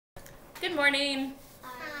Good morning.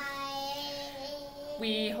 Hi.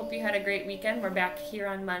 We hope you had a great weekend. We're back here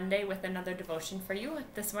on Monday with another devotion for you.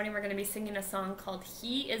 This morning we're going to be singing a song called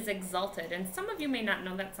He is Exalted. And some of you may not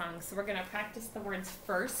know that song, so we're going to practice the words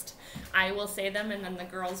first. I will say them and then the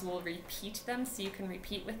girls will repeat them so you can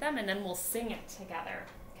repeat with them and then we'll sing it together.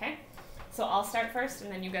 Okay? So I'll start first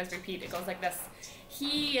and then you guys repeat. It goes like this.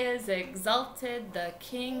 He is exalted, the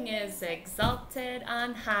King is exalted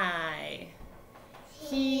on high.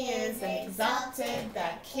 He is exalted, the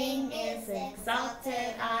King is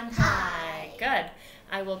exalted on high. Good.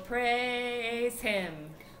 I will praise him.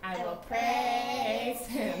 I will praise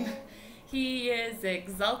him. He is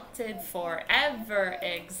exalted, forever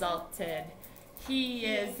exalted. He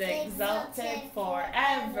is exalted,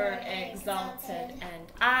 forever exalted.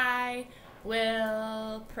 And I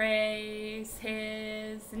will praise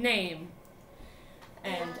his name.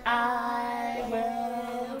 And I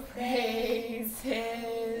will praise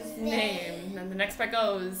his name. And the next part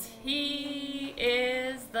goes, He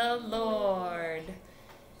is the Lord.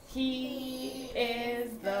 He is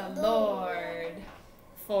the Lord.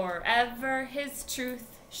 Forever his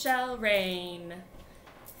truth shall reign.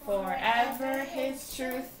 Forever his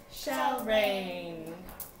truth shall reign.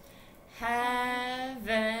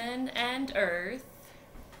 Heaven and earth.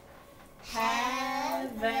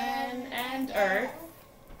 Heaven and earth.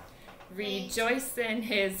 Rejoice in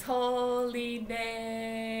his holy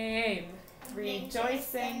name.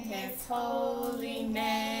 Rejoice in his holy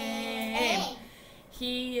name.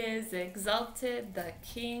 He is exalted, the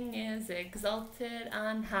King is exalted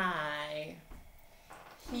on high.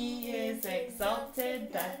 He is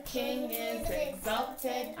exalted, the King is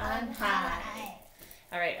exalted on high.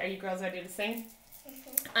 All right, are you girls ready to sing?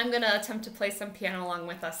 I'm going to attempt to play some piano along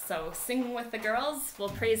with us. So sing with the girls. We'll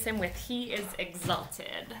praise him with He is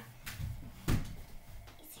Exalted.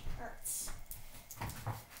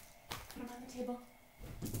 Put them on the table.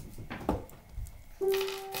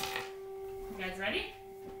 You guys ready?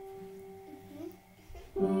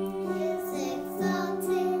 He is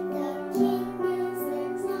exalted, the King is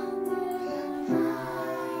exalted on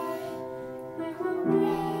high. We will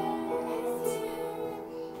praise him.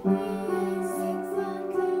 He is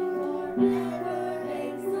exalted, forever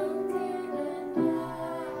exalted, and I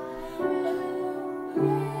will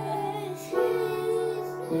praise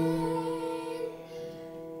his name.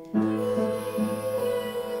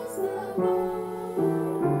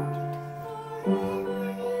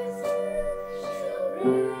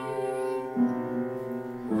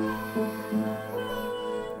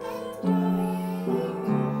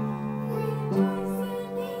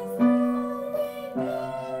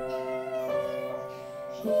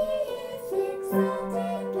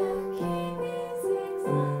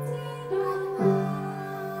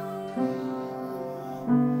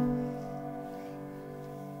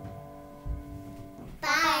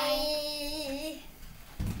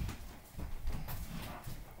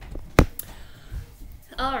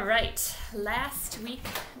 All right, last week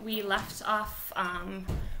we left off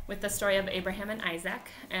with the story of Abraham and Isaac,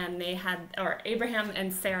 and Abraham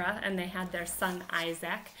and Sarah, and they had their son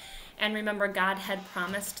Isaac. And remember, God had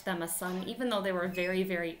promised them a son, even though they were very,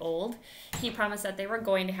 very old. He promised that they were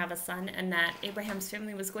going to have a son, and that Abraham's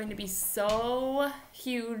family was going to be so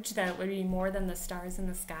huge that it would be more than the stars in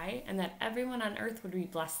the sky, and that everyone on earth would be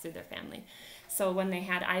blessed through their family. So when they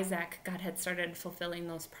had Isaac, God had started fulfilling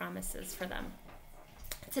those promises for them.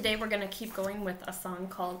 Today we're going to keep going with a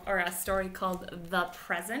story called The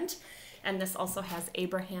Present, and this also has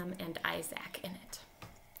Abraham and Isaac in it.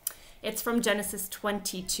 It's from Genesis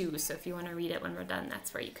 22, so if you want to read it when we're done,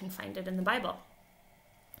 that's where you can find it in the Bible.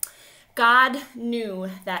 God knew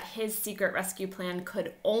that his secret rescue plan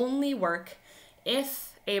could only work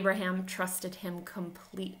if Abraham trusted him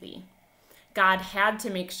completely. God had to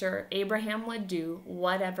make sure Abraham would do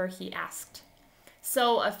whatever he asked.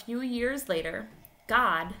 So a few years later,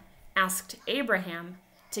 God asked Abraham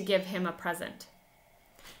to give him a present.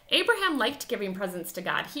 Abraham liked giving presents to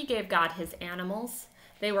God. He gave God his animals.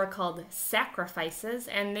 They were called sacrifices,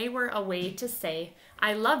 and they were a way to say,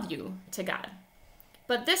 I love you to God.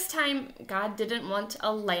 But this time, God didn't want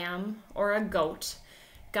a lamb or a goat.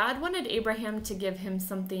 God wanted Abraham to give him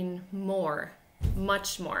something more,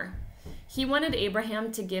 much more. He wanted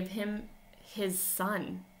Abraham to give him his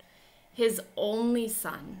son, his only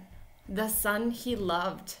son, the son he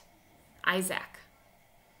loved, Isaac.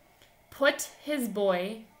 Put his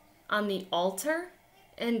boy on the altar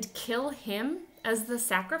and kill him as the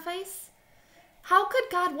sacrifice? How could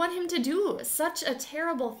God want him to do such a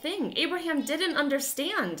terrible thing? Abraham didn't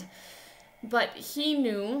understand, but he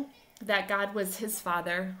knew that God was his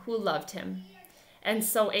father who loved him, and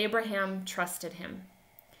so Abraham trusted him.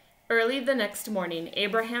 Early the next morning,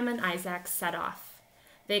 Abraham and Isaac set off.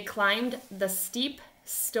 They climbed the steep,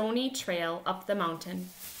 stony trail up the mountain.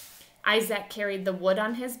 Isaac carried the wood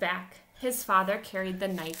on his back. His father carried the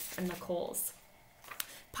knife and the coals.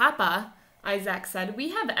 "Papa," Isaac said,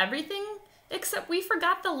 "we have everything except we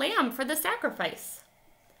forgot the lamb for the sacrifice."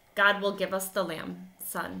 "God will give us the lamb,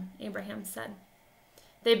 son," Abraham said.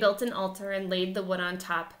 They built an altar and laid the wood on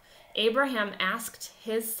top. Abraham asked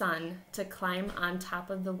his son to climb on top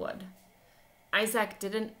of the wood. Isaac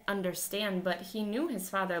didn't understand, but he knew his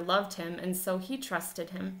father loved him, and so he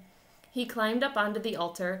trusted him. He climbed up onto the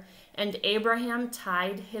altar, and Abraham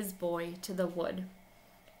tied his boy to the wood.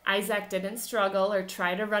 Isaac didn't struggle or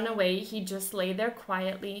try to run away. He just lay there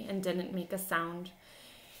quietly and didn't make a sound.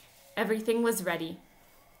 Everything was ready.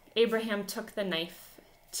 Abraham took the knife.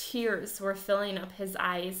 Tears were filling up his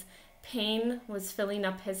eyes. Pain was filling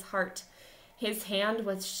up his heart. His hand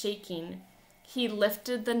was shaking. He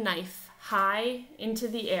lifted the knife high into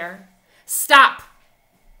the air. "Stop,"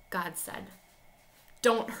 God said.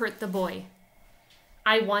 "Don't hurt the boy.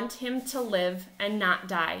 I want him to live and not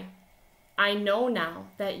die. I know now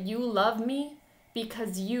that you love me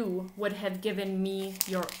because you would have given me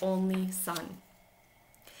your only son."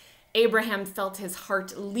 Abraham felt his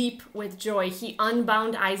heart leap with joy. He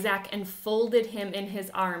unbound Isaac and folded him in his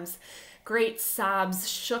arms. Great sobs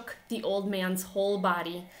shook the old man's whole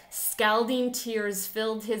body. Scalding tears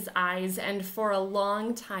filled his eyes, and for a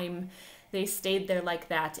long time they stayed there like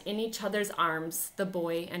that, in each other's arms, the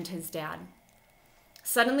boy and his dad.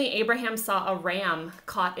 Suddenly Abraham saw a ram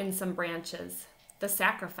caught in some branches, the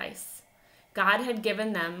sacrifice. God had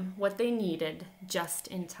given them what they needed just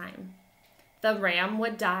in time. The ram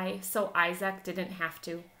would die, so Isaac didn't have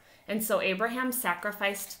to. And so Abraham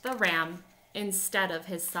sacrificed the ram instead of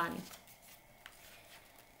his son.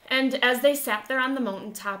 And as they sat there on the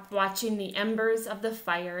mountaintop, watching the embers of the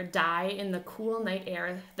fire die in the cool night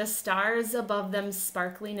air, the stars above them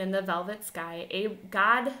sparkling in the velvet sky,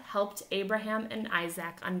 God helped Abraham and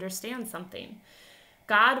Isaac understand something.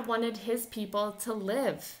 God wanted his people to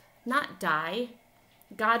live, not die.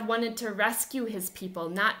 God wanted to rescue his people,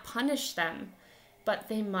 not punish them, but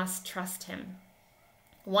they must trust him.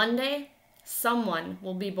 One day, someone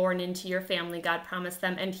will be born into your family, God promised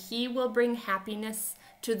them, and he will bring happiness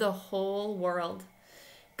to the whole world.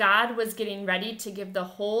 God was getting ready to give the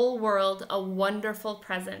whole world a wonderful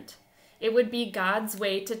present. It would be God's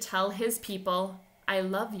way to tell his people, "I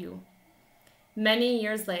love you." Many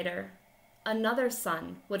years later, another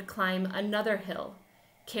son would climb another hill,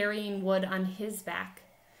 carrying wood on his back.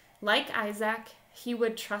 Like Isaac, he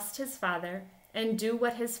would trust his father and do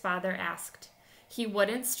what his father asked. He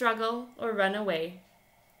wouldn't struggle or run away.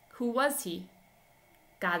 Who was he?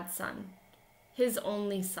 God's son, his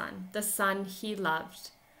only son, the son he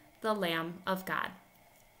loved, the Lamb of God.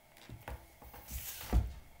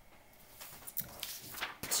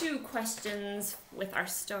 2 questions with our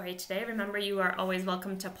story today. Remember, you are always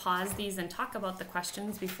welcome to pause these and talk about the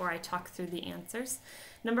questions before I talk through the answers.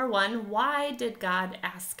 Number 1, why did God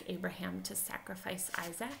ask Abraham to sacrifice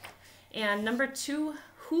Isaac? And number 2,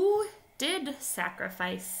 who did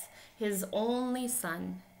sacrifice his only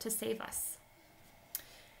son to save us?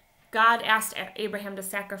 God asked Abraham to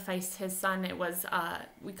sacrifice his son. It was,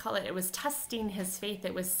 it was testing his faith.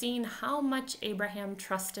 It was seeing how much Abraham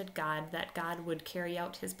trusted God, that God would carry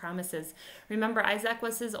out his promises. Remember, Isaac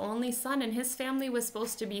was his only son, and his family was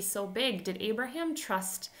supposed to be so big. Did Abraham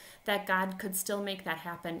trust that God could still make that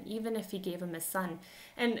happen, even if he gave him his son?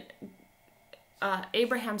 And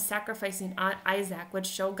Abraham sacrificing Isaac would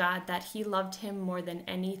show God that he loved him more than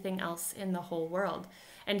anything else in the whole world.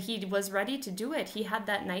 And he was ready to do it. He had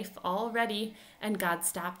that knife all ready, and God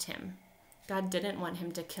stopped him. God didn't want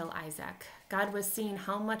him to kill Isaac. God was seeing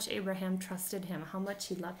how much Abraham trusted him, how much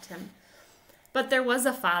he loved him. But there is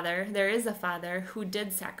a father who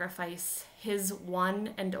did sacrifice his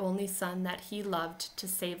one and only son that he loved to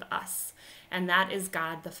save us. And that is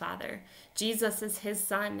God the Father. Jesus is his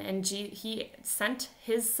son, and he sent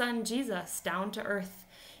his son Jesus down to earth.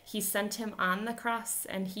 He sent him on the cross,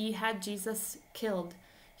 and he had Jesus killed.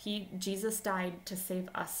 Jesus died to save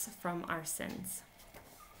us from our sins.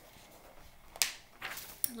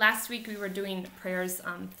 Last week we were doing prayers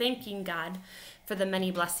thanking God for the many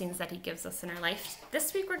blessings that he gives us in our life.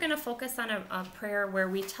 This week we're going to focus on a prayer where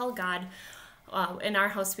we tell God, in our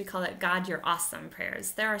house we call it God, You're Awesome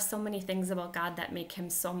prayers. There are so many things about God that make him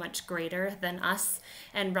so much greater than us,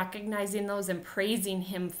 and recognizing those and praising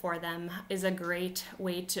him for them is a great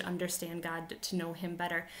way to understand God, to know him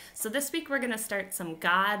better. So this week we're going to start some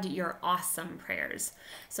God, You're Awesome prayers.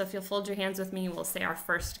 So if you'll fold your hands with me, we'll say our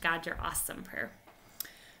first God, You're Awesome prayer.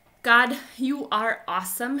 God, you are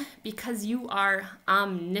awesome because you are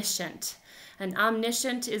omniscient. And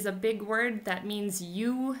omniscient is a big word that means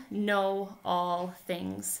you know all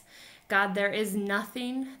things. God, there is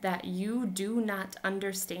nothing that you do not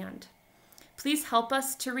understand. Please help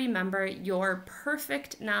us to remember your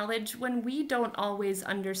perfect knowledge when we don't always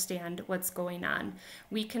understand what's going on.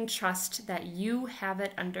 We can trust that you have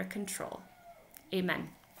it under control. Amen.